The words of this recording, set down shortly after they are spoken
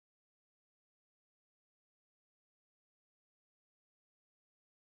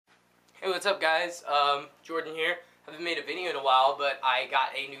Hey, what's up guys? Jordan here. Haven't made a video in a while, but I got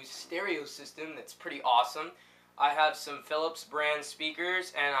a new stereo system that's pretty awesome. I have some Philips brand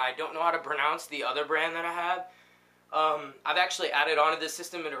speakers, and I don't know how to pronounce the other brand that I have. I've actually added onto this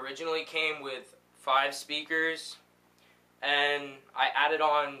system. It originally came with 5 speakers, and I added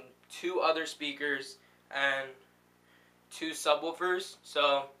on 2 other speakers and 2 subwoofers,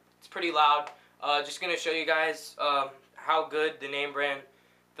 so it's pretty loud. Just going to show you guys how good the name brand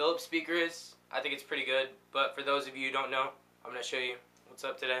Philips speaker is. I think it's pretty good, but for those of you who don't know, I'm going to show you what's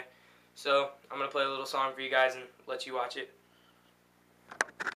up today. So I'm going to play a little song for you guys and let you watch it.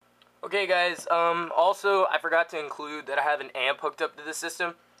 Okay guys, also I forgot to include that I have an amp hooked up to the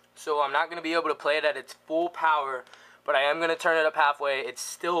system, so I'm not going to be able to play it at its full power, but I am going to turn it up halfway. It's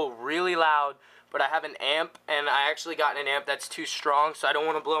still really loud, but I have an amp, and I actually got an amp that's too strong, so I don't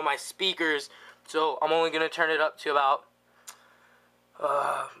want to blow my speakers, so I'm only going to turn it up to about,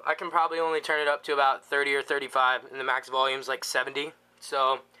 I can probably only turn it up to about 30 or 35, and the max volume's like 70,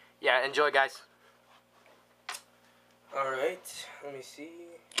 so yeah, enjoy guys. Alright, let me see.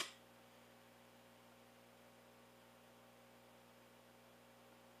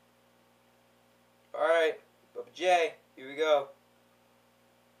 Alright, Bubba J, here we go.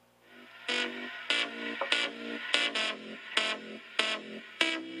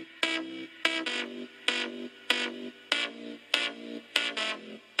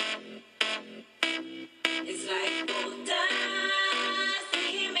 It's like gold dust,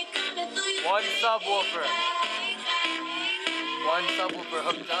 hear me coming through your One subwoofer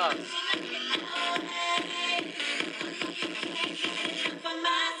hooked up. for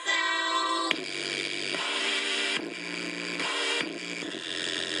my sound.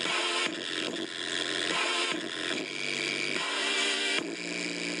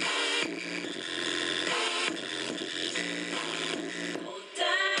 Gold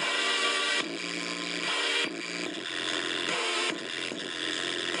dust.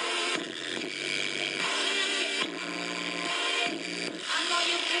 I know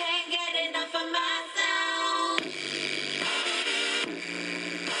you can't get enough of my sound.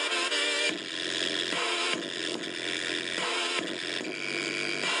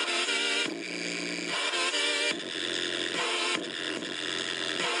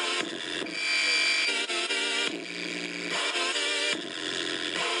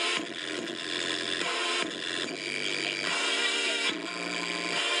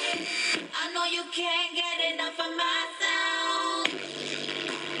 I know you can't get enough of my sound.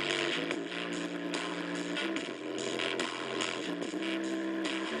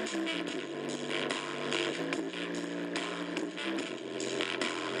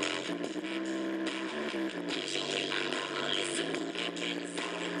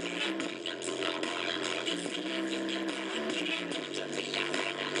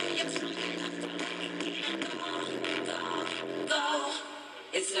 Go.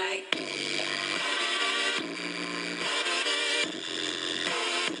 It's like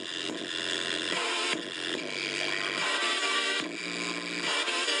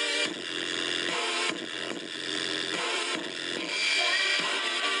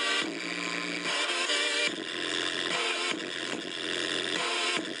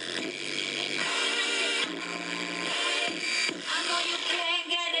I know you can't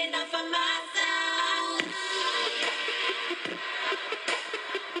get enough of my sound.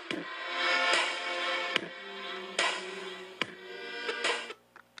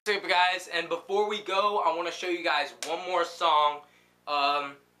 Super guys, and before we go, I want to show you guys one more song.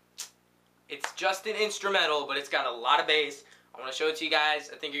 It's just an instrumental, but it's got a lot of bass. I want to show it to you guys.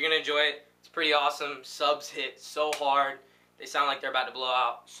 I think you're going to enjoy it. It's pretty awesome. Subs hit so hard. They sound like they're about to blow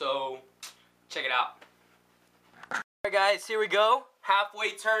out. So, check it out. Alright guys, here we go.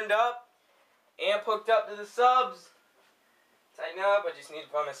 Halfway turned up. Amp hooked up to the subs. Tighten up. I just need to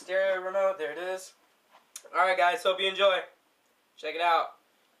find my stereo remote. There it is. Alright guys, hope you enjoy. Check it out.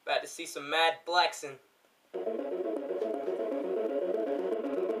 About to see some mad flexing.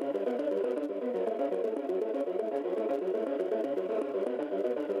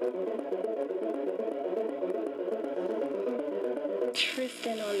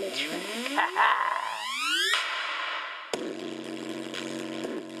 Tristan on the track.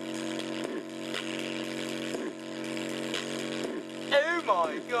 Oh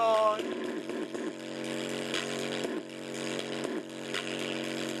my god.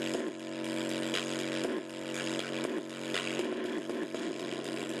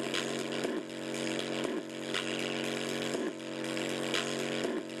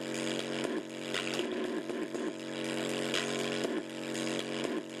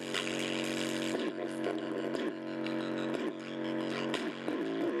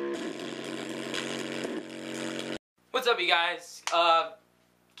 What's up, you guys?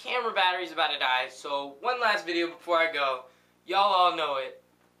 Camera battery's about to die, so one last video before I go. Y'all all know it.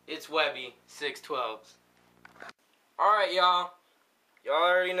 It's Webby 612s. Alright, y'all. Y'all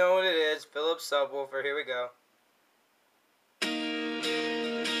already know what it is. Philips subwoofer. Here we go.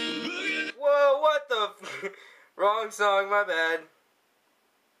 Whoa, what the wrong song, my bad.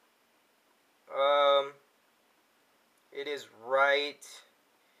 It is right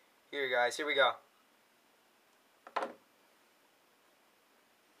here, guys. Here we go.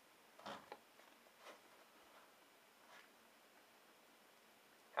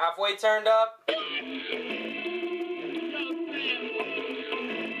 Halfway turned up.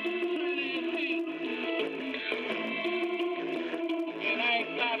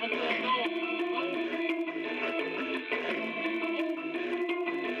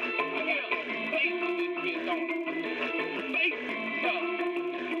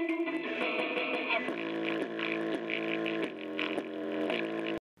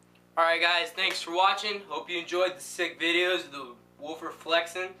 Alright guys, thanks for watching. Hope you enjoyed the sick videos of the Subwoofer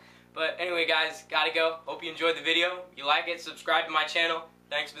Flexin. But anyway guys, gotta go. Hope you enjoyed the video. If you like it, subscribe to my channel.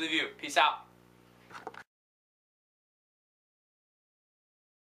 Thanks for the view. Peace out.